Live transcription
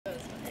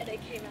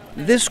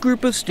This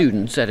group of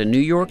students at a New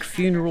York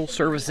funeral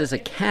services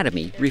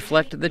academy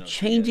reflect the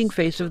changing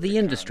face of the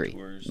industry.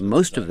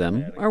 Most of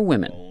them are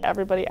women.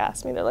 Everybody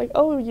asks me, they're like,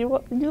 oh,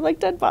 you like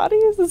dead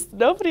bodies?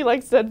 Nobody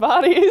likes dead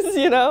bodies,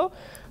 you know?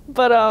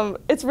 But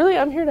it's really,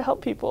 I'm here to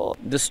help people.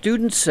 The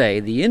students say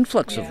the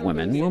influx of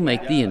women will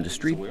make the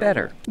industry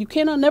better. You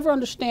cannot never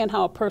understand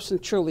how a person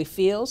truly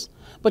feels,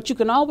 but you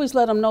can always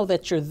let them know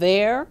that you're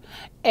there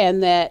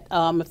and that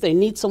if they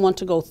need someone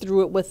to go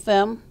through it with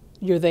them,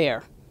 you're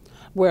there.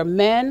 Where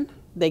men,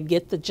 they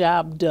get the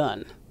job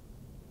done.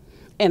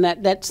 And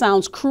that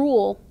sounds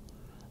cruel,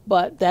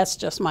 but that's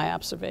just my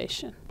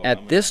observation.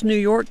 At this New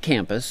York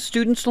campus,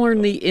 students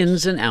learn the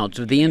ins and outs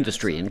of the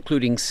industry,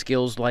 including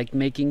skills like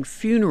making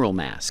funeral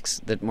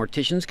masks that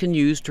morticians can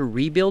use to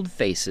rebuild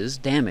faces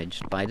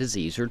damaged by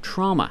disease or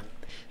trauma.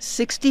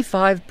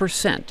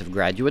 65% of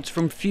graduates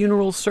from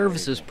funeral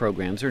services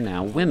programs are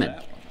now women.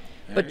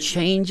 But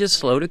change is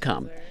slow to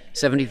come.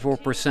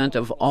 74%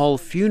 of all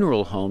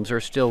funeral homes are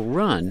still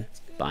run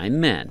by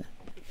men.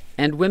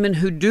 And women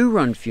who do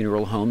run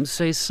funeral homes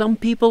say some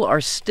people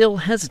are still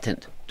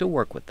hesitant to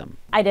work with them.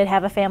 I did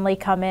have a family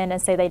come in and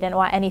say they didn't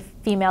want any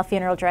female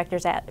funeral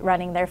directors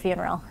running their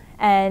funeral.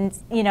 And,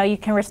 you know, you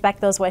can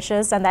respect those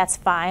wishes, and that's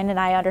fine, and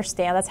I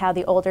understand that's how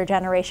the older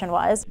generation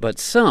was. But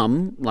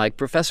some, like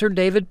Professor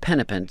David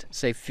Penipent,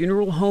 say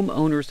funeral home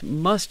owners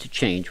must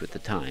change with the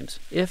times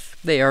if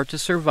they are to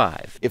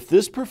survive. If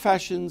this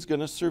profession's going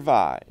to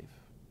survive,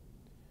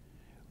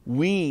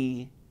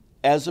 we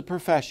as a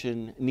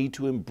profession need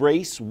to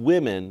embrace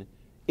women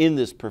in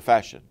this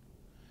profession.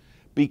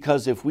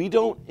 Because if we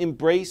don't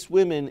embrace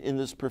women in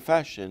this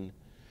profession,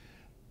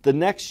 the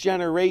next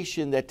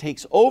generation that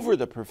takes over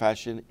the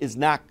profession is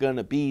not going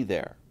to be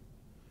there.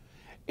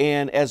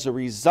 And as a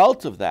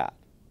result of that,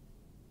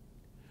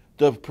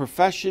 the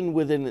profession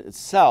within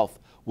itself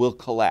will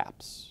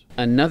collapse.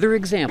 Another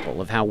example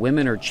of how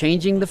women are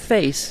changing the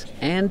face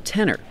and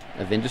tenor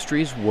of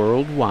industries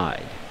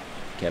worldwide.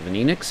 Kevin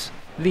Enochs,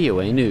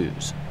 VOA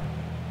News.